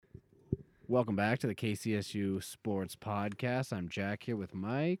Welcome back to the KCSU Sports Podcast. I'm Jack here with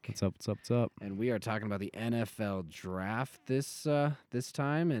Mike. What's up? What's up? What's up? And we are talking about the NFL draft this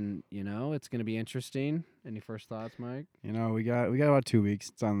time, and it's going to be interesting. Any first thoughts, Mike? We got about 2 weeks.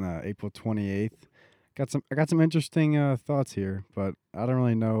 It's on April 28th. I got some interesting thoughts here, but I don't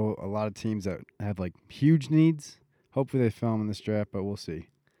really know a lot of teams that have like huge needs. Hopefully they film in this draft, but we'll see.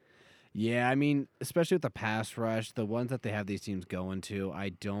 Yeah, I mean, especially with the pass rush, the ones that they have these teams going to, I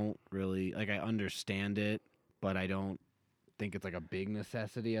don't really I understand it, but I don't think it's like a big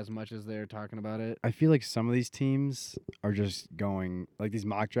necessity as much as they're talking about it. I feel like some of these teams are just going like these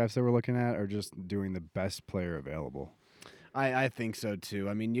mock drafts that we're looking at are just doing the best player available. I think so too.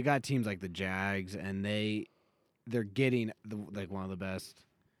 I mean, you got teams like the Jags, and they're getting one of the best.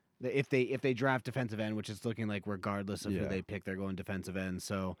 If they draft defensive end, which is looking like regardless of who they pick, they're going defensive end.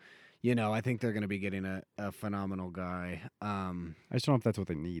 So, I think they're going to be getting a phenomenal guy. I just don't know if that's what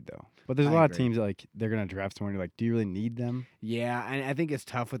they need though. But there's a lot of teams that, like they're going to draft someone. You're like, do you really need them? Yeah, and I think it's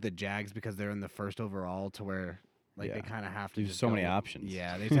tough with the Jags because they're in the first overall to where they kind of have to. There's so many options.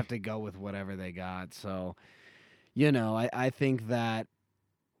 Yeah, they just have to go with whatever they got. So. I think that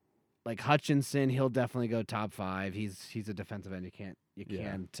like Hutchinson, he'll definitely go top 5. He's a defensive end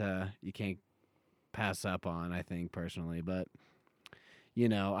you can't pass up on, I think personally. But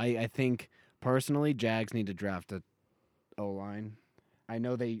I think personally Jags need to draft a O-line. I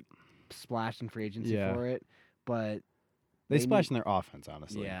know they splashed in free agency for it, but they splashed in their offense,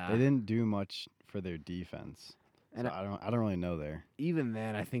 honestly. Yeah. They didn't do much for their defense. And so I don't really know there. Even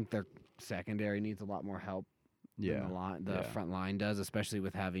then, I think their secondary needs a lot more help. Yeah, the front line does, especially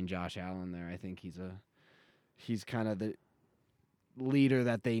with having Josh Allen there. I think he's kind of the leader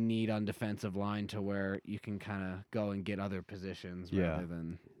that they need on defensive line to where you can kind of go and get other positions rather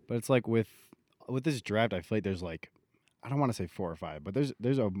than. But it's like with this draft, I feel like there's like I don't want to say 4 or 5, but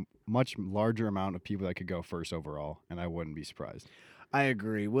there's a much larger amount of people that could go first overall, and I wouldn't be surprised. I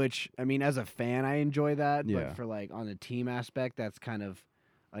agree. Which I mean, as a fan, I enjoy that. Yeah. But for like on the team aspect, that's kind of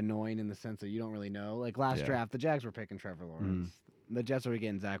annoying in the sense that you don't really know. Like last draft, the Jags were picking Trevor Lawrence. The Jets were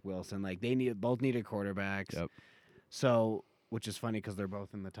getting Zach Wilson. Like they both needed quarterbacks. Yep. So, which is funny because they're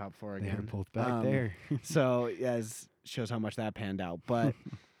both in the top 4 again. They're both back there. So, as shows how much that panned out. But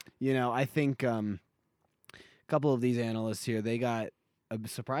I think a couple of these analysts here, they got a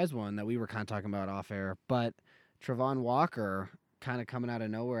surprise one that we were kind of talking about off air. But Travon Walker. Kind of coming out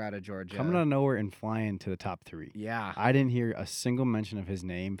of nowhere out of Georgia. Coming out of nowhere and flying to the top 3. Yeah. I didn't hear a single mention of his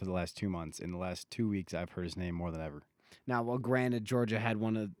name for the last 2 months. In the last 2 weeks, I've heard his name more than ever. Now, well, granted, Georgia had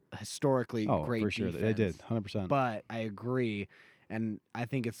one of historically great for sure. defense, They did, 100%. But I agree, and I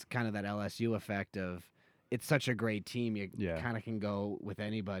think it's kind of that LSU effect of it's such a great team. You kind of can go with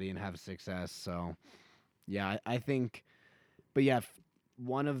anybody and have success. So, yeah, I think – but, yeah,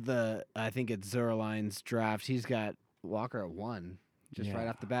 one of the – I think it's Zerline's draft. He's got – Walker at 1, just right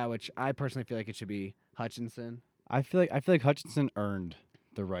off the bat, which I personally feel like it should be Hutchinson. I feel like Hutchinson earned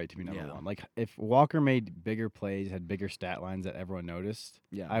the right to be number 1. Like if Walker made bigger plays, had bigger stat lines that everyone noticed,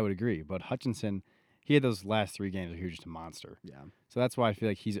 I would agree. But Hutchinson, he had those last 3 games where he was just a monster. Yeah. So that's why I feel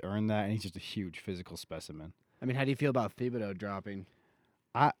like he's earned that, and he's just a huge physical specimen. I mean, how do you feel about Thibodeau dropping?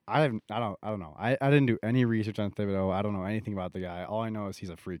 I don't know. I didn't do any research on Thibodeau. I don't know anything about the guy. All I know is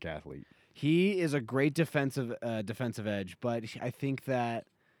he's a freak athlete. He is a great defensive edge, but I think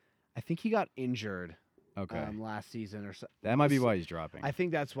he got injured last season or so. That might be why he's dropping. I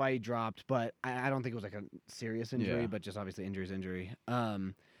think that's why he dropped, but I don't think it was like a serious injury, but just obviously injury.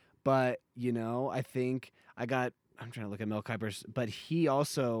 But I think I'm trying to look at Mel Kiper's, but he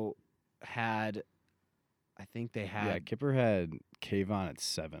also had. I think they had. Yeah, Kipper had Kayvon at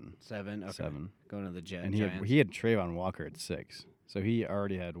 7. 7. Okay. 7. Going to the Jets. And he had Trayvon Walker at 6. So he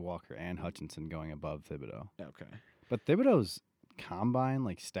already had Walker and Hutchinson going above Thibodeau. Okay. But Thibodeau's combine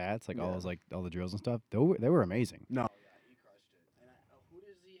stats, like all the drills and stuff, they were amazing. No, he crushed it. And who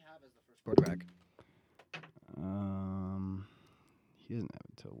does he have as the first quarterback? He doesn't have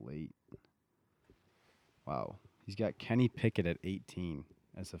it until late. Wow. He's got Kenny Pickett at 18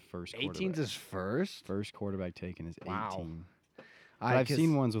 as the first quarterback. 18's his first? First quarterback taken is 18. Wow. I've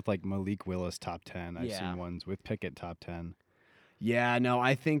seen ones with like Malik Willis top 10. I've seen ones with Pickett top 10. Yeah, no,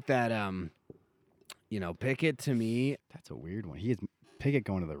 I think that Pickett to me, that's a weird one. He has Pickett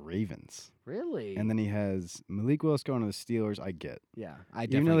going to the Ravens. Really? And then he has Malik Willis going to the Steelers. I get. Yeah,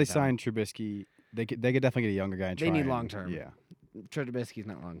 even though they signed Trubisky, they could definitely get a younger guy. And they need long term. Yeah, Trubisky's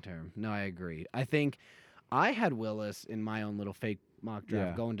not long term. No, I agree. I think I had Willis in my own little fake mock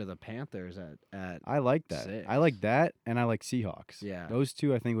draft going to the Panthers at I like that. 6. I like that, and I like Seahawks. Yeah. Those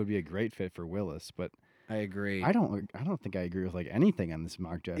two I think would be a great fit for Willis, but I agree. I don't think I agree with like anything on this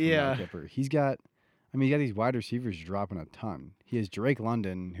mock draft. Yeah. From Kipper. He's got these wide receivers dropping a ton. He has Drake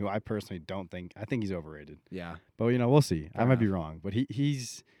London, who I personally I think he's overrated. Yeah. But we'll see. Fair I might be enough. wrong, but he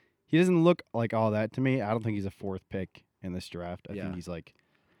doesn't look like all that to me. I don't think he's a 4th pick in this draft. I Yeah. think he's like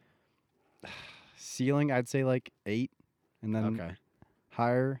ceiling. I'd say like 8, and then Okay.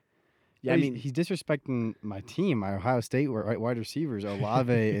 higher. Yeah, But I mean, he's disrespecting my team, my Ohio State wide receivers,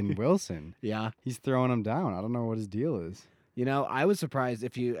 Olave and Wilson. yeah. He's throwing them down. I don't know what his deal is. You know, I was surprised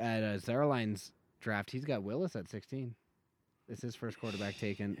if you at Zarline's draft, he's got Willis at 16. It's his first quarterback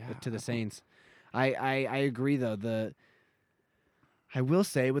taken Yeah, to the I don't- Saints. I agree though. I will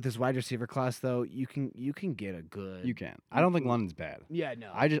say with this wide receiver class though, you can get a good. You can. I don't think London's bad. Yeah, no.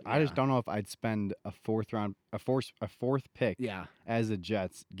 I just don't know if I'd spend a 4th pick Yeah, as the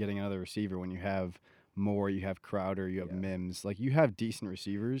Jets getting another receiver when you have Moore, you have Crowder, you have Yeah. Mims. Like you have decent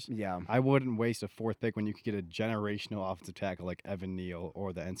receivers. yeah, I wouldn't waste a 4th pick when you could get a generational offensive tackle like Evan Neal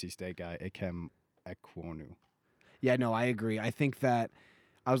or the NC State guy Ikem Ekwonu. yeah. No, I agree. I think that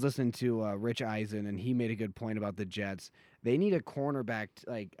I was listening to Rich Eisen, and he made a good point about the Jets. They need a cornerback.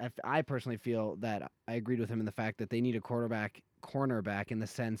 I personally feel that I agreed with him in the fact that they need a cornerback in the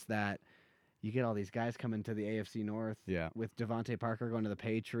sense that you get all these guys coming to the AFC North. Yeah. With Devontae Parker going to the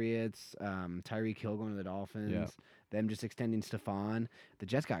Patriots, Tyreek Hill going to the Dolphins, them just extending Stephon. The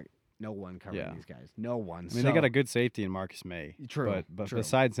Jets got no one covering Yeah. these guys. No one. I mean, they got a good safety in Marcus May. True, But true.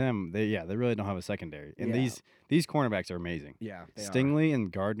 besides him, they really don't have a secondary. And Yeah. these cornerbacks are amazing. Yeah, they are. Stingley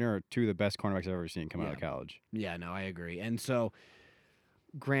and Gardner are 2 of the best cornerbacks I've ever seen come out of Yeah. college. Yeah, no, I agree. And so,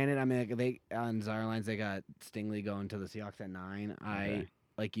 granted, I mean, they on Zarlines they got Stingley going to the Seahawks at 9. Okay.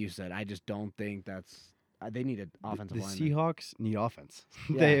 Like you said, I just don't think that's. They need an offensive The lineman. Seahawks need offense.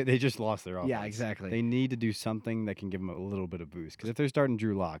 Yeah. They just lost their offense. Yeah, exactly. They need to do something that can give them a little bit of boost. Because if they're starting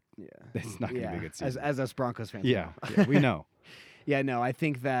Drew Lock, yeah, it's not going to be a good season. As us Broncos fans. yeah, know. we know. Yeah, no, I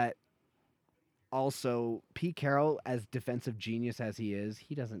think that. Also, Pete Carroll, as defensive genius as he is,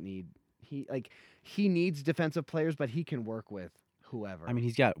 he doesn't need he needs defensive players, but he can work with whoever. I mean,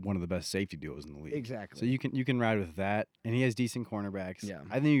 he's got one of the best safety duos in the league. exactly. So you can ride with that, and he has decent cornerbacks. Yeah.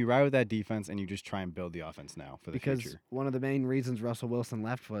 I think you ride with that defense, and you just try and build the offense now for the because future. one of the main reasons Russell Wilson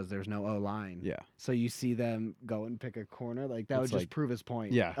left was there's no O line. Yeah, So you see them go and pick a corner, like that would It's just like- prove his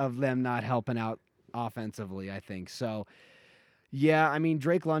point. Yeah. Of them not helping out offensively, I think. So yeah, I mean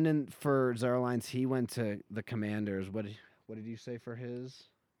Drake London for Zarlines, he went to the Commanders. What did you say for his?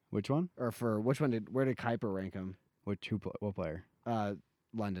 which one? Or for where did Kuiper rank him? What player?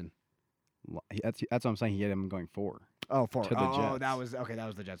 London. That's what I'm saying. He had him going 4, Oh, 4. To the Oh, that Jets.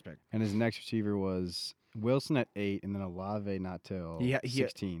 was the Jets pick. and his next receiver was Wilson at 8, and then Olave not till He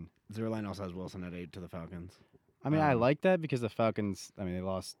 16. Zerline also has Wilson at 8 to the Falcons. I mean, I Um, like that because the Falcons. I mean, they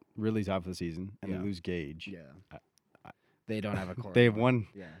lost Ridley's out for the season, and Yeah. they lose Gage. Yeah. They don't have a core. They have one.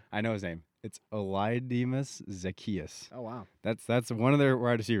 Yeah. I know his name. It's Elidemus Zacchaeus. Oh wow. That's one of their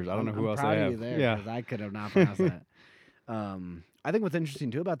wide receivers. I don't know who I'm else proud they of have. you there, Yeah, 'cause I could have not pronounced that. I think what's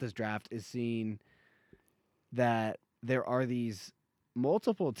interesting too about this draft is seeing that there are these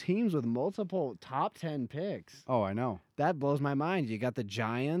multiple teams with multiple top 10 picks. Oh, I know. That blows my mind. You got the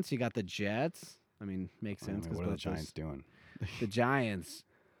Giants, you got the Jets. I mean, makes I sense. mean, 'cause what are the both those- Giants doing? The Giants.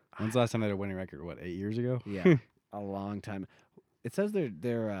 When's the last time they had a winning record? What, 8 years ago? Yeah, a long time. It says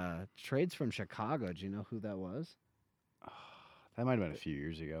they're trades from Chicago. Do you know who that was? That might have been a few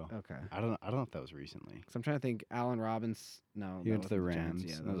years ago. Okay. I don't know if that was recently. So I'm trying to think. Allen Robbins. No, He that went to the wasn't Giants.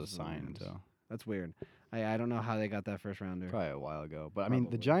 Rams. Yeah, that was was a the sign. Rams. So That's weird. I don't know how they got that first rounder. probably a while ago. But I mean, the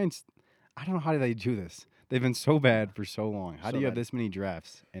Probably. Giants. I don't know how they do this. They've been so bad for so long. How So do you have bad. this many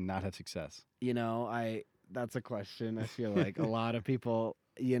drafts and not have success? You know, that's a question. I feel like a lot of people,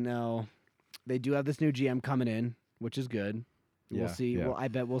 they do have this new GM coming in, which is good. We'll Yeah, see. yeah. Well, I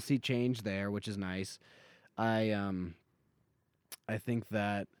bet we'll see change there, which is nice. I think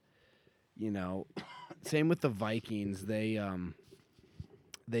that, same with the Vikings. They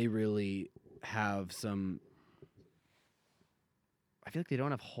really have some. I feel like they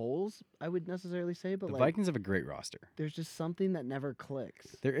don't have holes. I would necessarily say, but The like Vikings have a great roster. there's just something that never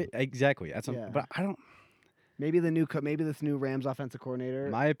clicks. Exactly. That's Yeah. but I don't. Maybe maybe this new Rams offensive coordinator.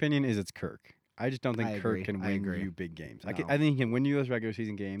 My opinion is it's Kirk. I just don't think I Kirk agree. can I win agree. you big games. No. I think he can win you those regular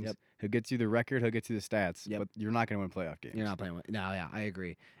season games. Yep. He'll get you the record. He'll get you the stats. Yep. But you're not going to win playoff games. You're not playing with. No, yeah, I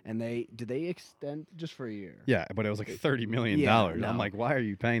agree. And did they extend just for a year? Yeah, but it was like $30 million. Yeah, I'm no. like, why are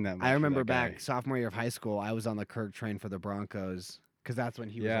you paying that much? I for remember that guy? back sophomore year of high school, I was on the Kirk train for the Broncos because that's when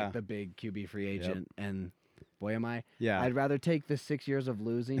he was Yeah. like the big QB free agent. And boy, am I! Yeah. I'd rather take the 6 years of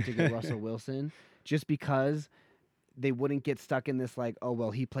losing to get Russell Wilson, just because they wouldn't get stuck in this like, oh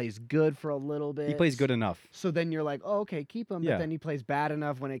well, he plays good for a little bit. He plays good enough. So then you're like, oh okay, keep him. Yeah. But then he plays bad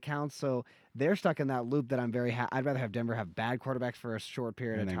enough when it counts. So they're stuck in that loop that I'm very. I'd rather have Denver have bad quarterbacks for a short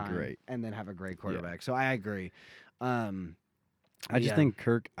period And of then time, great. and then have a great quarterback. So I agree. I just yeah. think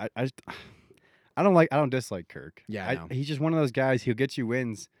Kirk. I don't dislike Kirk. Yeah, I know. He's just one of those guys. He'll get you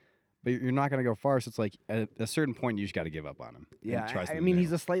wins, but you're not gonna go far. So it's like at a certain point you just got to give up on him. Yeah, and trust I him mean to he's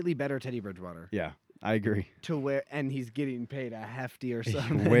nail a slightly better Teddy Bridgewater. it. Yeah, I agree. To where and he's getting paid a heftier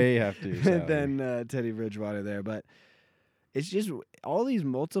something Way heftier than Teddy Bridgewater there, but it's just all these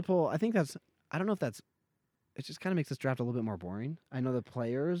multiple. I think that's. I don't know if that's. It just kind of makes this draft a little bit more boring. I know the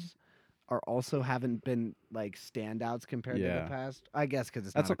players are also haven't been like standouts compared to Yeah. the past. I guess because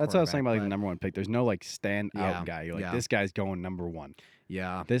it's That's not a what I was saying about like the quarterback, number one pick. There's no like stand Yeah, out guy. You're like yeah. this guy's going number one. but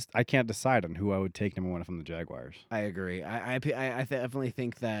yeah, This I can't decide on who I would take number one from the Jaguars. I agree. I definitely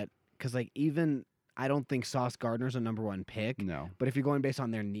think that because like even I don't think Sauce Gardner's a number one pick, No. but if you're going based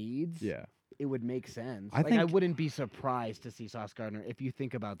on their needs, Yeah. it would make sense. I Like I think- wouldn't be surprised to see Sauce Gardner if you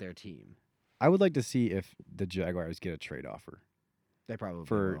think about their team. I would like to see if the Jaguars get a trade offer They probably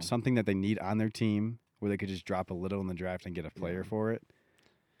for will. something that they need on their team, where they could just drop a little in the draft and get a player for it.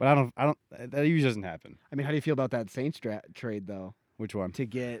 But I don't. That usually doesn't happen. I mean, how do you feel about that Saints trade though? Which one? To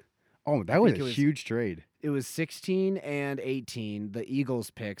get Oh, that was think a it was- huge trade. it was 16 and 18, the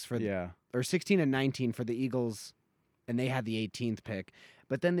Eagles picks for Yeah. or 16 and 19 for the Eagles, and they had the 18th pick.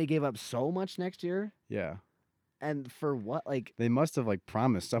 But then they gave up so much next year, Yeah. and for what? Like They must have like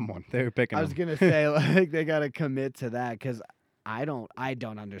promised someone they were picking. I was them. gonna say, like they gotta commit to that because I don't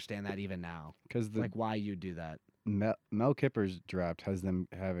understand that even now. Because the Like why you do that? Mel Kiper's draft has them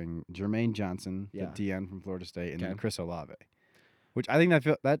having Jermaine Johnson, Yeah. the DN from Florida State, and then Okay. Chris Olave, which I think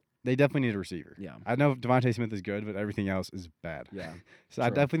that they definitely need a receiver. Yeah. I know Devontae Smith is good, but everything else is bad. Yeah. So I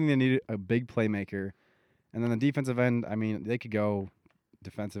True. definitely think they need a big playmaker, and then the defensive end. I mean, they could go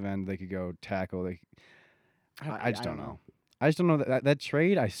defensive end, they could go tackle. I just don't know. I just don't know that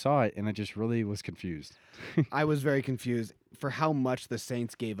trade. I saw it and I just really was confused. I was very confused for how much the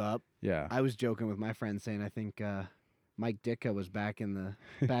Saints gave up. Yeah. I was joking with my friend saying I think Mike Ditka was back in the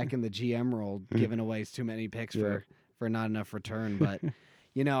GM role, giving away too many picks Yeah. for not enough return. But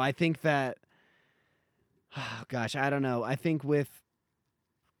you know, I think that gosh, I don't know. I think with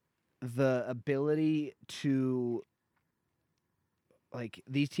the ability to like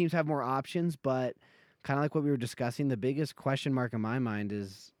these teams have more options, but kind of like what we were discussing, the biggest question mark in my mind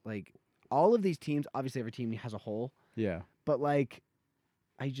is like all of these teams, obviously every team has a hole, Yeah. but like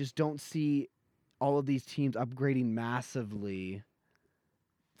I just don't see all of these teams upgrading massively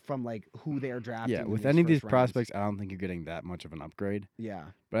from like who they are drafting. Yeah. in With any of these first rounds. prospects, I don't think you're getting that much of an upgrade. Yeah.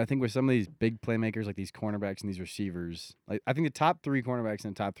 But I think with some of these big playmakers, like these cornerbacks and these receivers, like I think the top 3 cornerbacks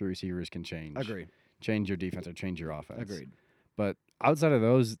and the top 3 receivers can change. Agreed. Change your defense or change your offense. Agreed. But outside of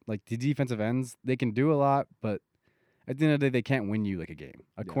those, like the defensive ends, they can do a lot, but at the end of the day, they can't win you like a game.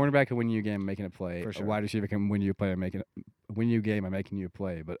 A Yeah. cornerback can win you a game making a play. For sure. A wide receiver can win you a play and win you a game by making you a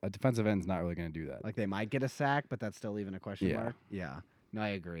play. But a defensive end's not really going to do that. Like they might get a sack, but that's still even a question Yeah. mark. Yeah. No, I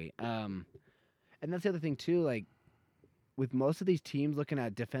agree. And that's the other thing too, like with most of these teams looking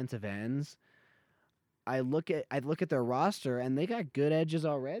at defensive ends, I look at their roster and they got good edges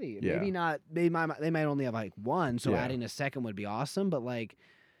already. Yeah. Maybe not they might only have like one, so Yeah. adding a second would be awesome, but like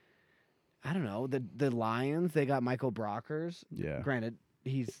I don't know, the Lions, they got Michael Brockers. Yeah. Granted,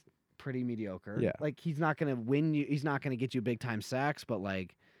 he's pretty mediocre. Yeah. Like he's not gonna win you. He's not gonna get you big time sacks, but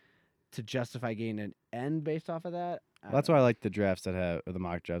like to justify getting an end based off of that. That's why I like the drafts that have, or the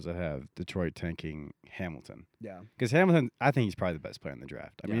mock drafts that have Detroit tanking Hamilton. Yeah. Because Hamilton, I think he's probably the best player in the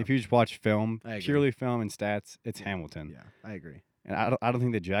draft. I mean, Yeah. if you just watch film, I agree. purely film and stats, it's Hamilton. Yeah, I agree. And I don't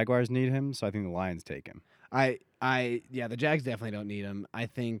think the Jaguars need him, so I think the Lions take him. Yeah, the Jags definitely don't need him. I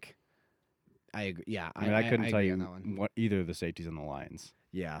think. I agree. Yeah, I mean, I couldn't tell agree you on that one. what either of the safeties on the Lions.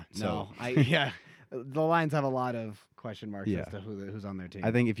 Yeah, So- no, yeah. The Lions have a lot of question marks Yeah. as to who's on their team.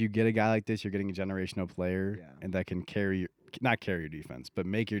 I think if you get a guy like this, you're getting a generational player, Yeah. and that can not carry your defense, but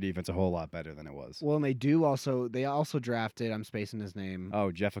make your defense a whole lot better than it was. Well, and they also drafted. I'm spacing his name.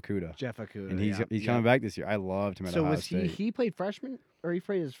 Oh, Jeff Okuda. Jeff Okuda. And he's yeah. coming back this year. I loved him at So Ohio was State. he played freshman or he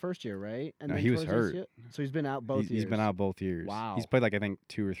played his first year, right? And No, then he was towards his hurt. year- So he's been out both years. He's been out both years. Wow. He's played like I think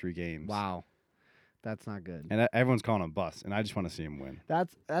 2 or 3 games. Wow, that's not good. And everyone's calling him bust, and I just want to see him win.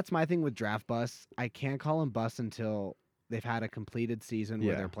 That's my thing with draft busts. I can't call them busts until they've had a completed season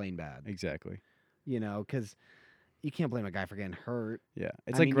where Yeah. they're playing bad. Exactly. You know, because you can't blame a guy for getting hurt. Yeah.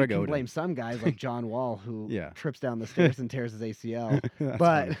 It's I like mean, Greg you can Oden. blame some guys like John Wall who Yeah. trips down the stairs and tears his ACL. That's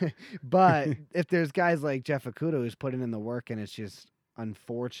but funny. but if there's guys like Jeff Okuda who's putting in the work and it's just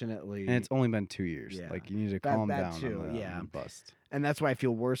unfortunately, And it's only been 2 years. Yeah. Like, you need to That- calm that down too, on the yeah. bust. and that's why I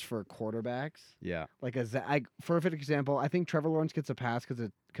feel worse for quarterbacks. Yeah. Like for an example, I think Trevor Lawrence gets a pass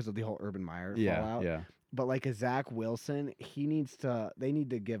because of the whole Urban Meyer Yeah. fallout. Yeah. But like a Zach Wilson, they need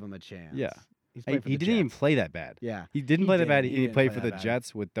to give him a chance. Yeah. He's He played for the didn't even Jets. play that bad. Yeah. He didn't He play that bad. didn't. He He didn't played play for that the bad.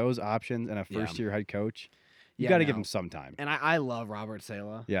 Jets with those options and a Yeah. first-year head coach. You Yeah, got to give no. him some time. And I love Robert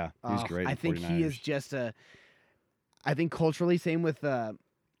Saleh. Yeah, he was great. I in think he is 49ers. just I think culturally, same with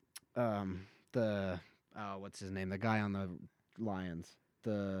what's his name? The guy on the Lions.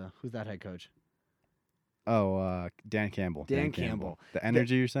 Who's that head coach? Oh, Dan Campbell. Dan Campbell. The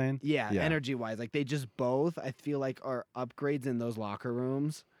energy you're saying? Yeah, Yeah. energy wise, like they just both, I feel like, are upgrades in those locker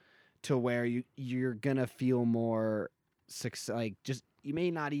rooms to where you're gonna feel more success. Like just you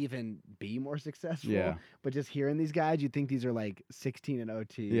may not even be more successful. Yeah. But just hearing these guys, you think these are like 16 and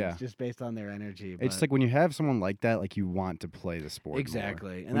OT. Yeah. Just based on their energy. It's but- like when you have someone like that, like you want to play the sport more.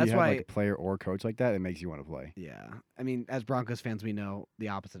 exactly, and When that's you have, why. like a player or coach like that, it makes you want to play. Yeah, I mean, as Broncos fans, we know the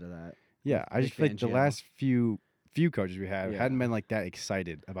opposite of that. Yeah, I Vic just feel like the Fangio. last few coaches we had Yeah. hadn't been like that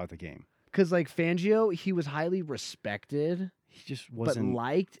excited about the game. Because like Fangio, he was highly respected, He just but wasn't.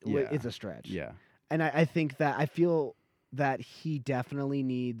 liked yeah. is a stretch. Yeah, And I think that I feel that he definitely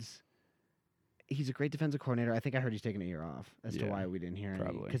needs. He's a great defensive coordinator. I think I heard he's taking a year off as to Yeah, why we didn't hear any.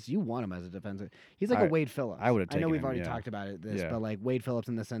 probably. Because you want him as a defensive. He's like I- a Wade Phillips. I would've I know taken we've him, already yeah. talked about this, Yeah. but like Wade Phillips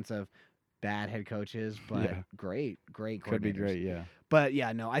in the sense of bad head coaches, but Yeah. great could be coordinators. great. Yeah, But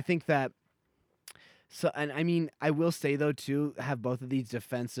yeah, no, I think that. So, and I mean, I will say though too, have both of these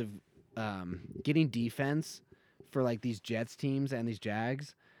defensive, getting defense for like these Jets teams and these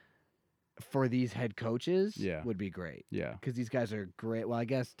Jags, for these head coaches, Yeah. would be great yeah, because these guys are great. Well, I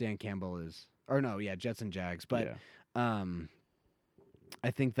guess Dan Campbell is, or no, yeah, Jets and Jags, but yeah.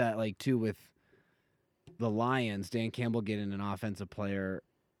 I think that like too with the Lions, Dan Campbell getting an offensive player.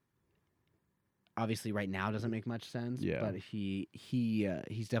 Obviously, right now doesn't make much sense. Yeah. But he's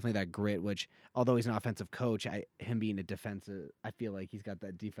definitely that grit. Which, although he's an offensive coach, him being a defensive, I feel like he's got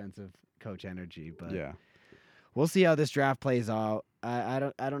that defensive coach energy. But yeah. we'll see how this draft plays out. I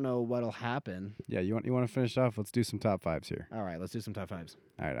don't know what'll happen. Yeah, you want to finish off? Let's do some top fives here. All right, let's do some top fives.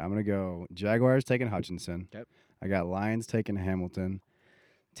 All right, I'm gonna go Jaguars taking Hutchinson. Yep. I got Lions taking Hamilton.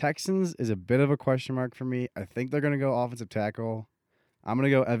 Texans is a bit of a question mark for me. I think they're gonna go offensive tackle. I'm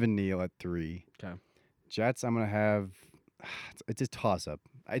gonna go Evan Neal at 3. 'Kay. Jets, I'm gonna have. It's a toss up.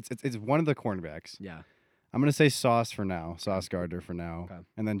 It's one of the cornerbacks. Yeah. I'm gonna say Sauce for now. Sauce Gardner for now. Okay.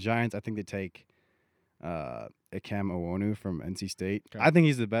 And then Giants, I think they take Ikam Owonu from NC State. Okay. I think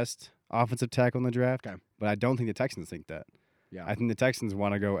he's the best offensive tackle in the draft. Okay. But I don't think the Texans think that. Yeah. I think the Texans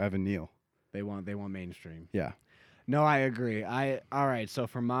want to go Evan Neal. They want mainstream. Yeah. No, I agree. All right. So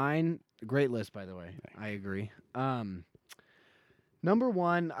for mine, great list by the way. I agree. Number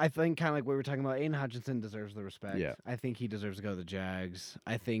one, I think kind of like what we were talking about. Aiden Hutchinson deserves the respect. Yeah. I think he deserves to go to the Jags.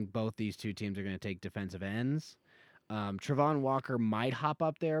 I think both these two teams are going to take defensive ends. Travon Walker might hop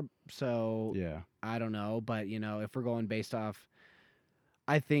up there, so Yeah. I don't know. But if we're going based off,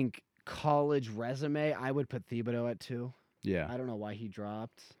 I think college resume, I would put Thibodeau at 2. Yeah. I don't know why he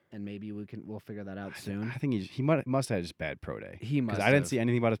dropped, and maybe we'll figure that out soon. I think he must have had just bad pro day. He must. Because I didn't have. see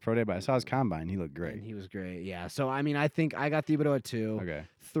anything about his pro day, but I saw his combine. He looked And great. he was great. Yeah. So I mean, I think I got Thibodeau at 2. Okay.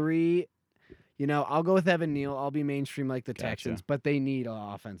 3, I'll go with Evan Neal. I'll be mainstream like the Gotcha. Texans, but they need an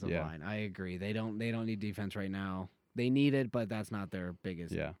offensive Yeah. line. I agree. They don't need defense right now. They need it, but that's not their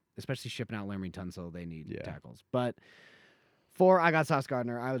biggest. Yeah. Especially shipping out Laremy Tunsil, they need Yeah. tackles. But 4, I got Sauce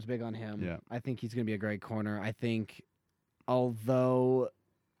Gardner. I was big on him. Yeah. I think he's going to be a great corner. I think, although,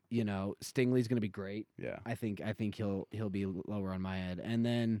 Stingley's going to be great. Yeah. I think he'll be lower on my head. And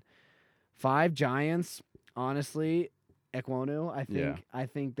then 5 Giants, honestly, Ekwonu, I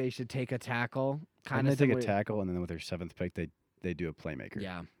think they should take a tackle. Kind of take a tackle, and then with their 7th pick, they do a playmaker.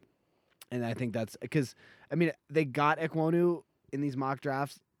 Yeah. And I think that's because they got Ekwonu in these mock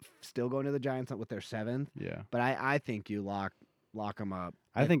drafts, still going to the Giants with their 7th. Yeah. But I think you lock them up.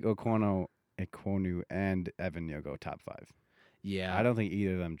 I think Ekwonu and Evan Neal go top 5. Yeah. I don't think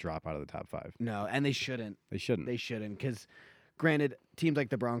either of them drop out of the top 5. No, and they shouldn't. They shouldn't. They shouldn't, because granted, teams like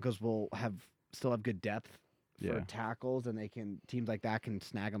the Broncos will still have good depth for Yeah. tackles, and teams like that can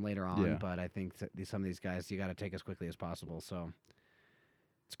snag them later on. Yeah. But I think some of these guys you got to take as quickly as possible. So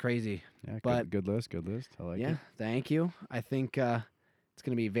it's crazy. Yeah. but- Good list. Good list. I like Yeah, it. thank you. I think it's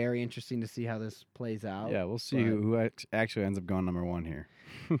going to be very interesting to see how this plays out. Yeah. We'll see but- who actually ends up going number 1 here.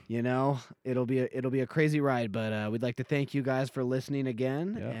 It'll be a crazy ride, but we'd like to thank you guys for listening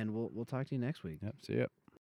again, Yeah. and we'll talk to you next week. Yep. See ya.